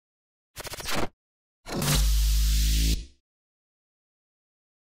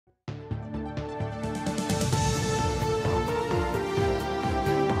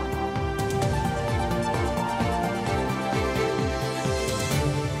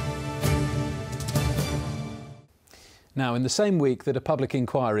Now, in the same week that a public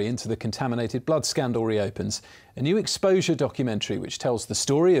inquiry into the contaminated blood scandal reopens, a new exposure documentary which tells the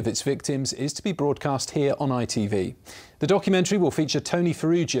story of its victims is to be broadcast here on ITV. The documentary will feature Tony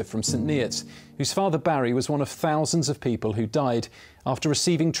Farrugia from St Neots, whose father Barry was one of thousands of people who died after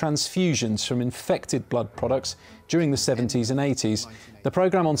receiving transfusions from infected blood products during the 70s and 80s. The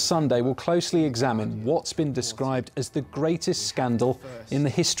programme on Sunday will closely examine what's been described as the greatest scandal in the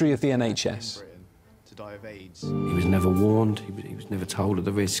history of the NHS. He was never warned, he was never told of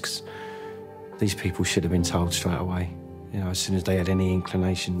the risks. These people should have been told straight away. You know, as soon as they had any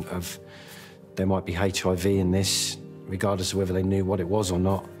inclination of there might be HIV in this, regardless of whether they knew what it was or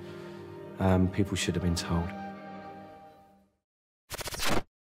not, people should have been told.